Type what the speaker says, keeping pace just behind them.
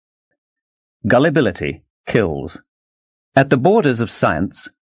Gullibility kills. At the borders of science,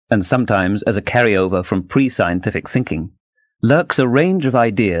 and sometimes as a carryover from pre-scientific thinking, lurks a range of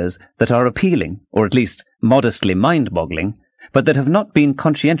ideas that are appealing, or at least modestly mind-boggling, but that have not been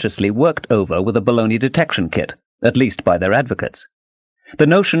conscientiously worked over with a Baloney detection kit, at least by their advocates. The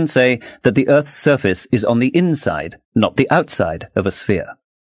notion, say, that the Earth's surface is on the inside, not the outside, of a sphere.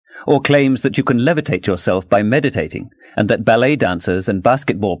 Or claims that you can levitate yourself by meditating, and that ballet dancers and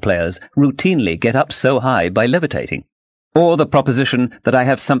basketball players routinely get up so high by levitating. Or the proposition that I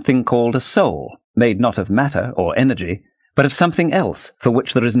have something called a soul, made not of matter or energy, but of something else for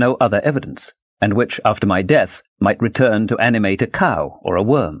which there is no other evidence, and which, after my death, might return to animate a cow or a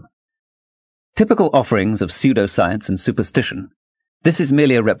worm. Typical offerings of pseudoscience and superstition, this is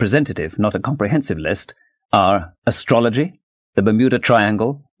merely a representative, not a comprehensive list, are astrology, the Bermuda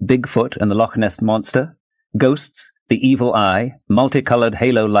Triangle, Bigfoot and the Loch Ness Monster, ghosts, the evil eye, multicolored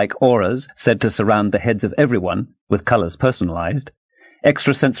halo-like auras said to surround the heads of everyone, with colors personalized,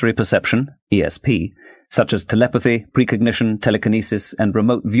 extrasensory perception, ESP, such as telepathy, precognition, telekinesis, and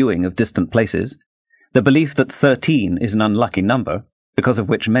remote viewing of distant places, the belief that 13 is an unlucky number, because of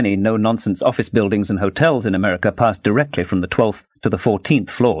which many no-nonsense office buildings and hotels in America pass directly from the 12th to the 14th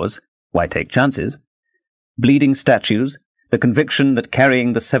floors, why take chances, bleeding statues, the conviction that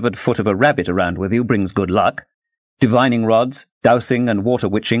carrying the severed foot of a rabbit around with you brings good luck, divining rods, dowsing and water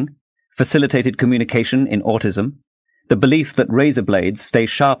witching, facilitated communication in autism, the belief that razor blades stay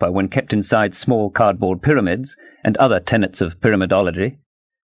sharper when kept inside small cardboard pyramids, and other tenets of pyramidology,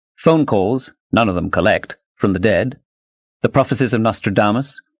 phone calls, none of them collect, from the dead, the prophecies of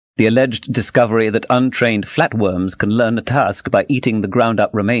Nostradamus, the alleged discovery that untrained flatworms can learn a task by eating the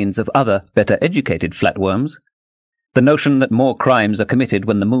ground-up remains of other, better-educated flatworms, the notion that more crimes are committed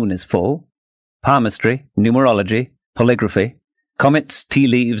when the moon is full, palmistry, numerology, polygraphy, comets, tea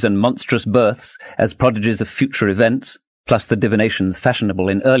leaves, and monstrous births as prodigies of future events, plus the divinations fashionable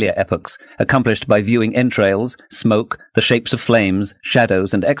in earlier epochs, accomplished by viewing entrails, smoke, the shapes of flames,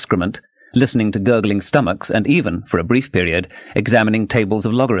 shadows, and excrement, listening to gurgling stomachs, and even, for a brief period, examining tables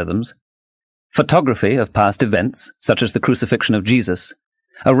of logarithms, photography of past events, such as the crucifixion of Jesus,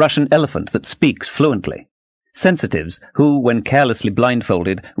 a Russian elephant that speaks fluently, sensitives who, when carelessly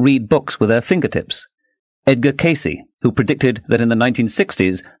blindfolded, read books with their fingertips, Edgar Cayce, who predicted that in the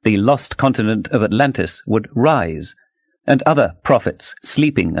 1960s the lost continent of Atlantis would rise, and other prophets,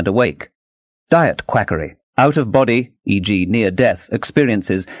 sleeping and awake, diet quackery, out-of-body, e.g. near-death,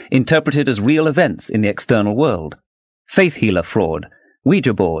 experiences interpreted as real events in the external world, faith healer fraud,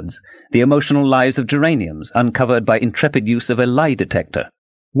 Ouija boards, the emotional lives of geraniums uncovered by intrepid use of a lie detector,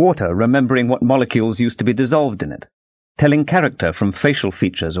 water remembering what molecules used to be dissolved in it, telling character from facial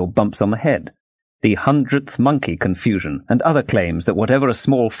features or bumps on the head, the 100th monkey confusion, and other claims that whatever a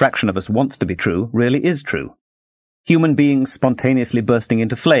small fraction of us wants to be true really is true. Human beings spontaneously bursting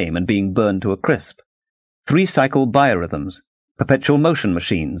into flame and being burned to a crisp. 3-cycle biorhythms, perpetual motion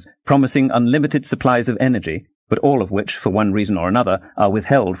machines, promising unlimited supplies of energy, but all of which, for one reason or another, are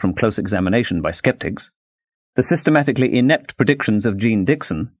withheld from close examination by skeptics. The systematically inept predictions of Gene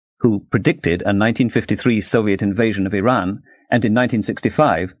Dixon, who predicted a 1953 Soviet invasion of Iran, and in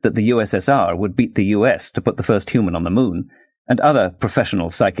 1965 that the USSR would beat the US to put the first human on the moon, and other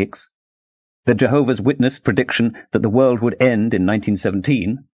professional psychics. The Jehovah's Witness prediction that the world would end in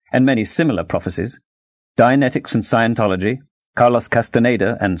 1917, and many similar prophecies. Dianetics and Scientology, Carlos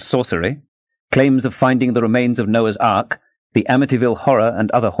Castaneda and sorcery, claims of finding the remains of Noah's Ark, the Amityville Horror and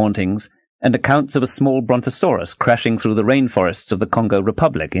other hauntings, and accounts of a small brontosaurus crashing through the rainforests of the Congo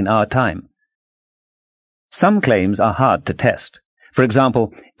Republic in our time. Some claims are hard to test. For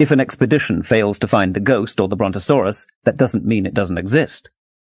example, if an expedition fails to find the ghost or the brontosaurus, that doesn't mean it doesn't exist.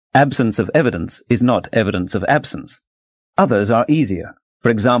 Absence of evidence is not evidence of absence. Others are easier. For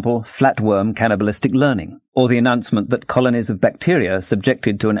example, flatworm cannibalistic learning, or the announcement that colonies of bacteria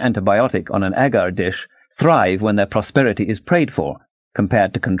subjected to an antibiotic on an agar dish thrive when their prosperity is prayed for,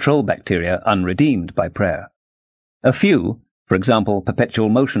 compared to control bacteria unredeemed by prayer. A few, for example perpetual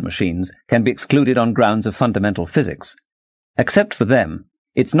motion machines, can be excluded on grounds of fundamental physics. Except for them,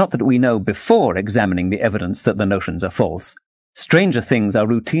 it's not that we know before examining the evidence that the notions are false. Stranger things are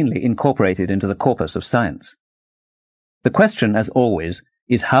routinely incorporated into the corpus of science. The question, as always,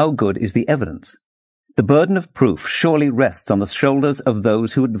 is how good is the evidence? The burden of proof surely rests on the shoulders of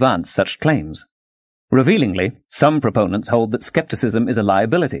those who advance such claims. Revealingly, some proponents hold that skepticism is a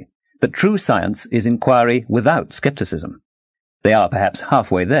liability, that true science is inquiry without skepticism. They are perhaps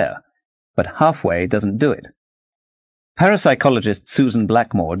halfway there, but halfway doesn't do it. Parapsychologist Susan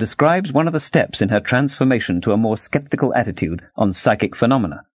Blackmore describes one of the steps in her transformation to a more skeptical attitude on psychic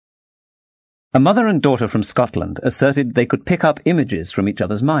phenomena. A mother and daughter from Scotland asserted they could pick up images from each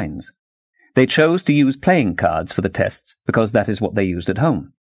other's minds. They chose to use playing cards for the tests because that is what they used at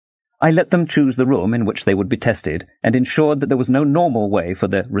home. I let them choose the room in which they would be tested and ensured that there was no normal way for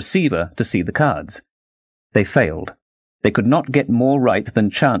the receiver to see the cards. They failed. They could not get more right than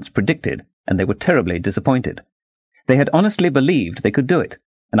chance predicted, and they were terribly disappointed. They had honestly believed they could do it,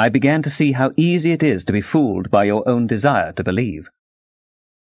 and I began to see how easy it is to be fooled by your own desire to believe.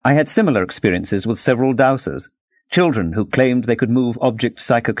 I had similar experiences with several dowsers, children who claimed they could move objects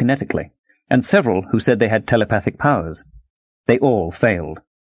psychokinetically, and several who said they had telepathic powers. They all failed.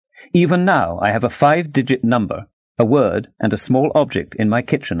 Even now I have a 5-digit number, a word, and a small object in my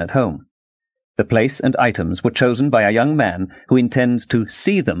kitchen at home. The place and items were chosen by a young man who intends to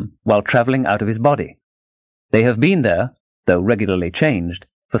see them while travelling out of his body. They have been there, though regularly changed,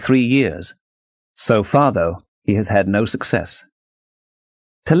 for 3 years. So far, though, he has had no success.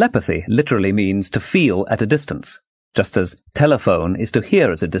 Telepathy literally means to feel at a distance, just as telephone is to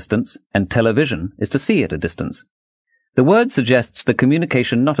hear at a distance and television is to see at a distance. The word suggests the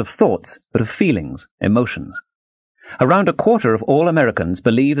communication not of thoughts, but of feelings, emotions. Around a quarter of all Americans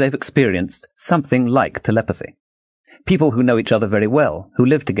believe they've experienced something like telepathy. People who know each other very well, who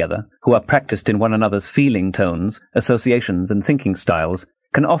live together, who are practiced in one another's feeling tones, associations and thinking styles,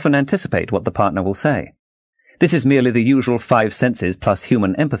 can often anticipate what the partner will say. This is merely the usual 5 senses plus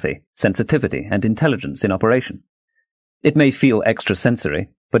human empathy, sensitivity and intelligence in operation. It may feel extrasensory,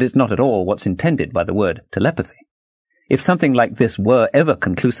 but it's not at all what's intended by the word telepathy. If something like this were ever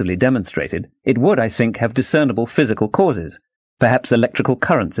conclusively demonstrated, it would, I think, have discernible physical causes, perhaps electrical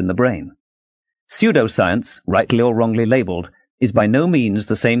currents in the brain. Pseudoscience, rightly or wrongly labelled, is by no means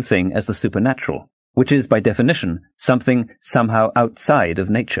the same thing as the supernatural, which is, by definition, something somehow outside of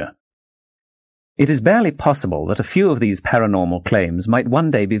nature. It is barely possible that a few of these paranormal claims might one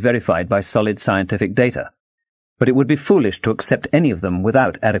day be verified by solid scientific data, but it would be foolish to accept any of them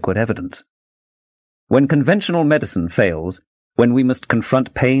without adequate evidence. When conventional medicine fails, when we must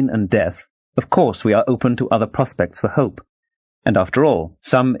confront pain and death, of course we are open to other prospects for hope. And after all,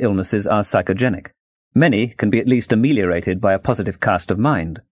 some illnesses are psychogenic. Many can be at least ameliorated by a positive cast of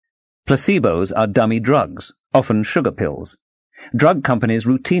mind. Placebos are dummy drugs, often sugar pills. Drug companies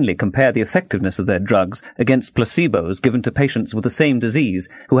routinely compare the effectiveness of their drugs against placebos given to patients with the same disease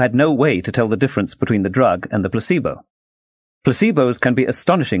who had no way to tell the difference between the drug and the placebo. Placebos can be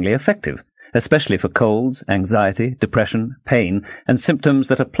astonishingly effective, especially for colds, anxiety, depression, pain, and symptoms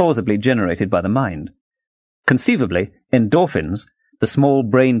that are plausibly generated by the mind. Conceivably, endorphins, the small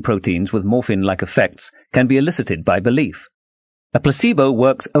brain proteins with morphine-like effects, can be elicited by belief. A placebo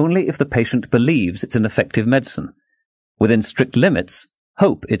works only if the patient believes it's an effective medicine. Within strict limits,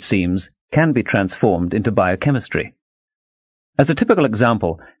 hope, it seems, can be transformed into biochemistry. As a typical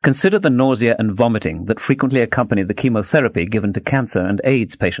example, consider the nausea and vomiting that frequently accompany the chemotherapy given to cancer and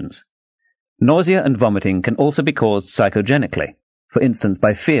AIDS patients. Nausea and vomiting can also be caused psychogenically, for instance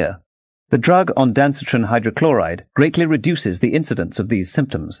by fear. The drug ondansetron hydrochloride greatly reduces the incidence of these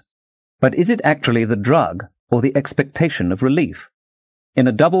symptoms. But is it actually the drug or the expectation of relief? In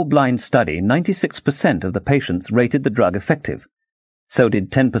a double-blind study, 96% of the patients rated the drug effective. So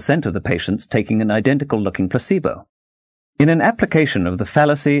did 10% of the patients taking an identical-looking placebo. In an application of the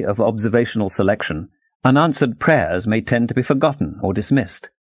fallacy of observational selection, unanswered prayers may tend to be forgotten or dismissed.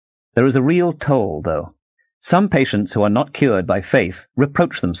 There is a real toll, though. Some patients who are not cured by faith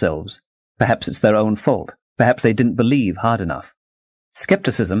reproach themselves. Perhaps it's their own fault. Perhaps they didn't believe hard enough.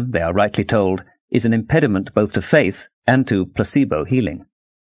 Skepticism, they are rightly told, is an impediment both to faith and to placebo healing.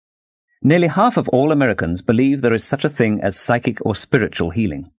 Nearly half of all Americans believe there is such a thing as psychic or spiritual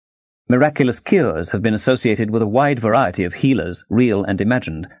healing. Miraculous cures have been associated with a wide variety of healers, real and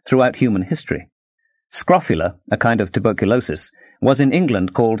imagined, throughout human history. Scrofula, a kind of tuberculosis, was in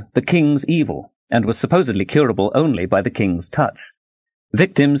England called the King's Evil, and was supposedly curable only by the King's touch.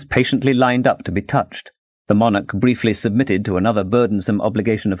 Victims patiently lined up to be touched. The monarch briefly submitted to another burdensome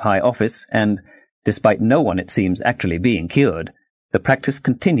obligation of high office, and, despite no one, it seems, actually being cured, the practice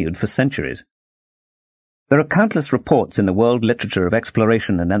continued for centuries. There are countless reports in the world literature of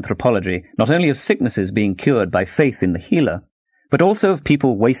exploration and anthropology, not only of sicknesses being cured by faith in the healer, but also of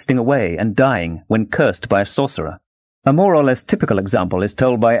people wasting away and dying when cursed by a sorcerer. A more or less typical example is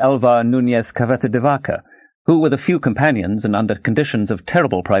told by Alvar Núñez Caveta de Vaca, who, with a few companions and under conditions of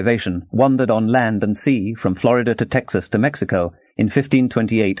terrible privation, wandered on land and sea from Florida to Texas to Mexico in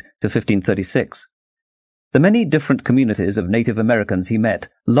 1528 to 1536. The many different communities of Native Americans he met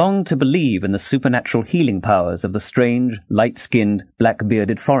longed to believe in the supernatural healing powers of the strange, light-skinned,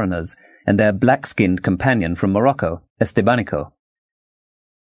 black-bearded foreigners and their black-skinned companion from Morocco, Estebanico.